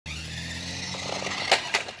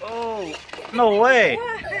Oh, no way.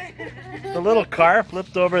 The little car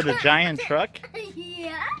flipped over the giant truck?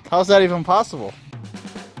 Yeah. How's that even possible?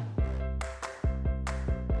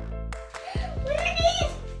 What are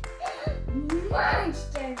these?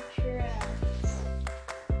 Monster trucks.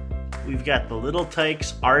 We've got the Little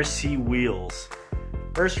Tikes RC Wheelz.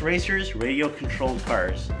 First racers, radio controlled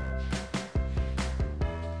cars.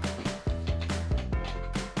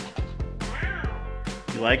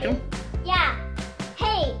 You like them? Yeah.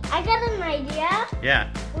 Hey, I got an idea. Yeah.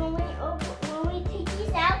 When we take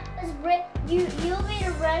these out, you'll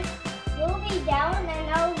be down and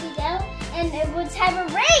I'll be down, and let's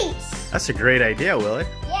have a race. That's a great idea, Willie.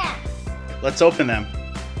 Yeah. Let's open them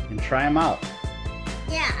and try them out.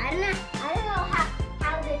 Yeah. I don't know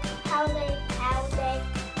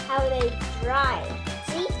how they drive.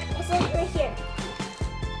 See, it says right here.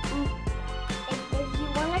 If you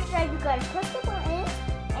want to drive, you gotta push the button,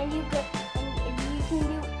 and you can do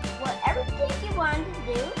whatever thing you want to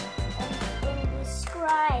do, and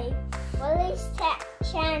describe Willy's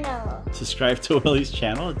channel. Subscribe to Willie's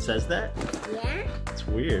channel, it says that? Yeah? It's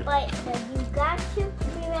weird. But you got to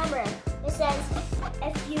remember, it says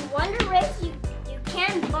if you want to race, you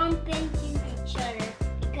can't bump into each other,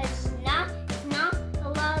 because it's not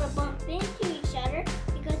allowed to bump into each other,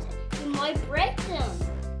 because you might break them.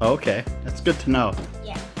 Okay, that's good to know.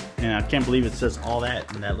 Yeah. And I can't believe it says all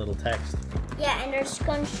that in that little text. Yeah, and there's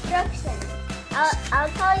construction. I'll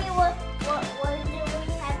tell you what we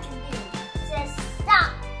have to do. It says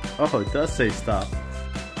stop. Oh, it does say stop.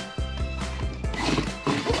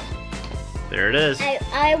 There it is.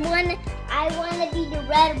 I wanna be the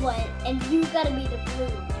red one, and you gotta be the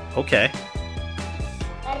blue. Okay.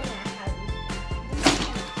 I don't know how to.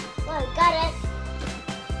 Well, got it.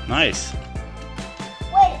 Nice.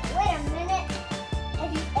 Wait a minute.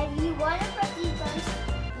 If you wanna press these buttons,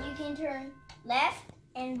 you can turn left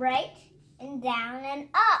and right and down and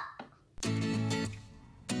up.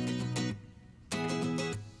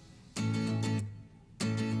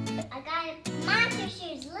 I got monster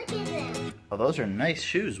shoes. Look at them. Oh, those are nice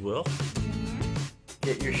shoes, Will.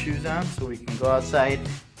 Get your shoes on so we can go outside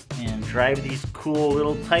and drive these cool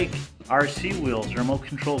Little Tike RC Wheelz, remote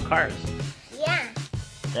control cars. Yeah.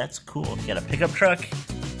 That's cool. You got a pickup truck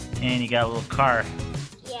and you got a little car.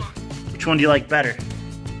 Yeah. Which one do you like better?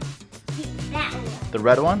 That one. The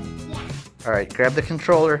red one? Yeah. All right, grab the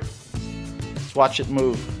controller. Let's watch it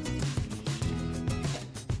move.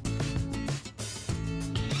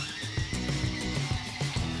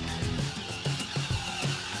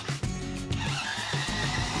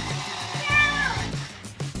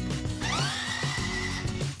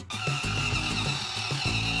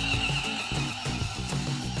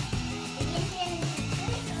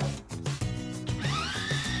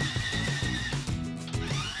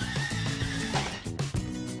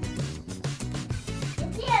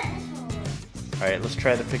 All right, let's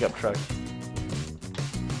try the pickup truck.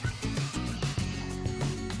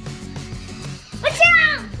 Watch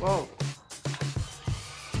out! Whoa.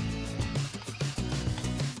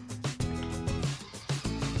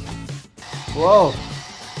 Whoa.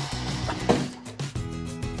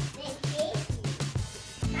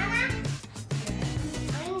 Mama,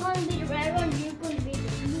 I'm going to be the red one, you're going to be the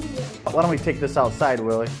blue one. Why don't we take this outside,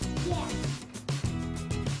 Willie? Yeah.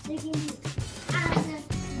 So you can do awesome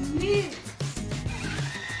moves.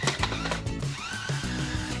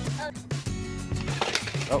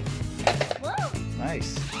 Oh, Whoa.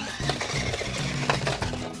 nice.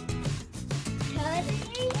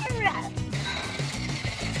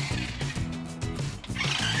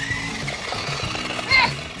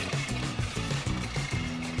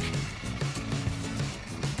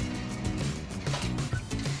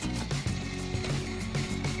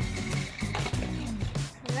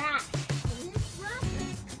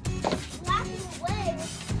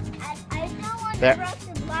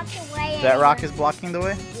 That rock is blocking the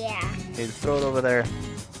way? Yeah. Okay, throw it over there.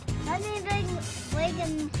 Let me make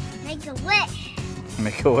a wish.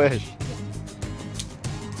 Make a wish.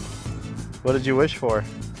 What did you wish for?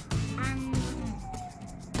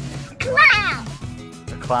 A clown.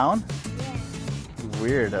 A clown? Yeah.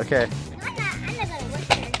 Weird, okay. I'm not gonna wish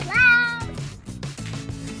for a clown.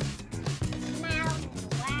 Wow.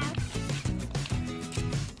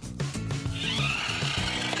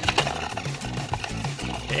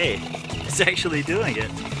 Hey, it's actually doing it.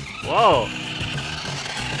 Whoa.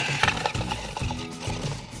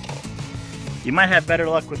 You might have better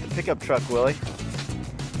luck with the pickup truck, Willie.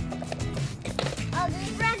 Oh,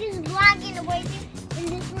 this rock is blocking the way in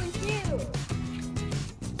this one too.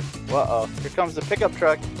 Uh-oh, here comes the pickup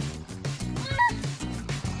truck.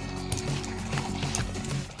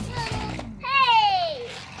 Hey!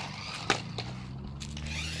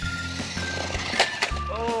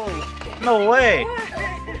 No way.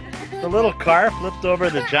 The little car flipped over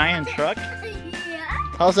the giant truck? Yeah.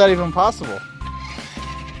 How's that even possible?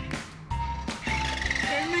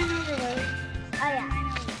 Turn mine over, Willy. Oh, yeah.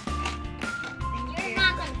 You're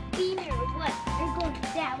not going to beat me or what? You're going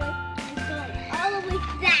that way. You're going all the way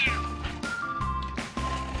down.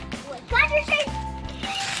 What? Concentrate.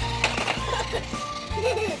 I'm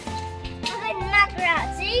going to knock her out.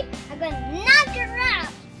 See? I'm going to knock her out.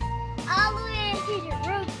 All the way into the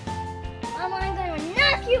roof. Mama, I'm going to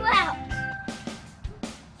knock you out.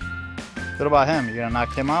 What about him? You gonna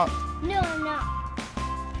knock him out? No, no.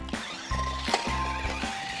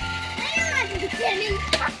 You're not going to get me.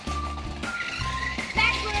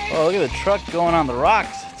 Backwards. Oh, look at the truck going on the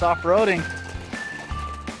rocks. It's off-roading.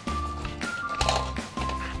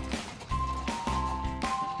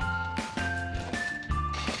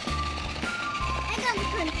 I'm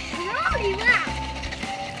going to control you out.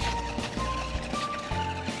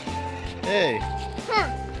 Hey. Huh.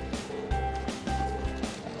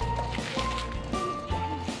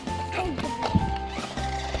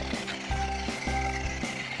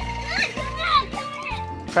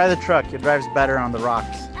 Try the truck. It drives better on the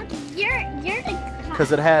rocks. You're the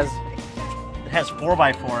Because it has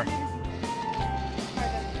 4x4.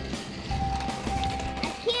 I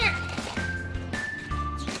can't.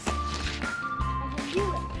 I can do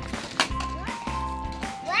it.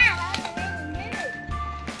 Wow, that was really good.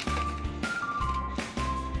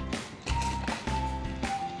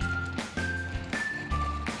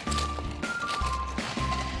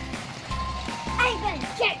 I'm gonna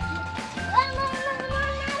check you.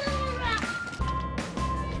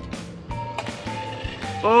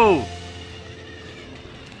 Oh!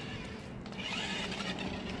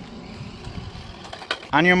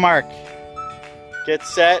 On your mark. Get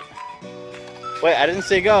set. Wait, I didn't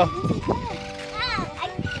say go. Go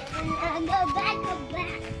back.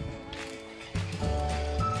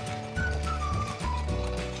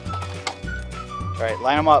 All right,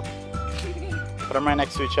 line them up. Put them right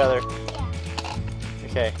next to each other.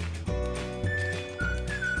 Okay.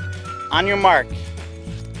 On your mark.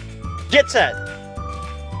 Get set.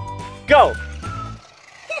 Go.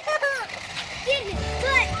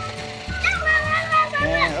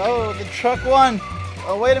 And, oh, the truck won.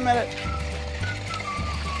 Oh, wait a minute.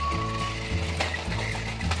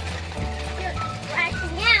 You're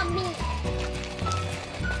crashing out me.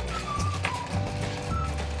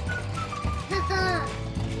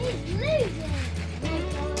 He's losing.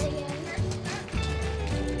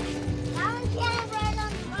 Now we can't ride on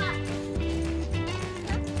the rock.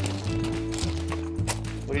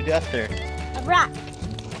 What do you got there? A rock.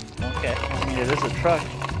 Okay. I mean, it is a truck.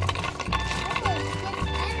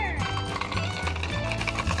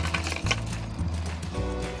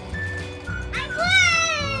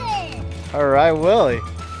 All right, Willy.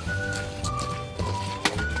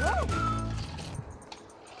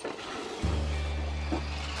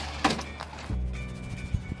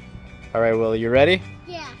 All right, Willy, you ready?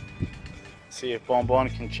 Yeah. See if Bon Bon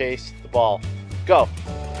can chase the ball. Go.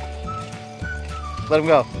 Let him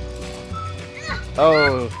go.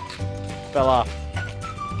 Oh, fell off.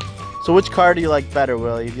 So which car do you like better,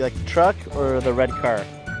 Willy? Do you like the truck or the red car?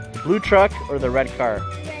 The blue truck or the red car?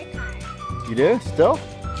 Red car. You do? Still?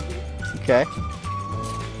 Okay.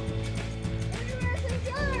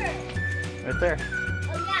 Right there.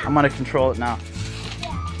 Oh, yeah. I'm gonna control it now.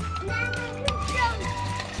 Yeah. Now I'm controlling.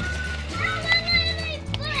 No,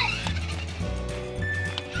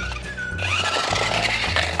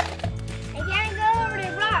 I can't go over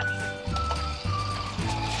the rocks.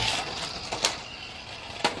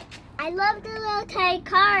 I love the Little Tikes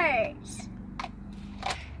cars.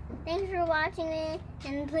 Thanks for watching it,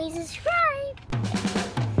 and please subscribe.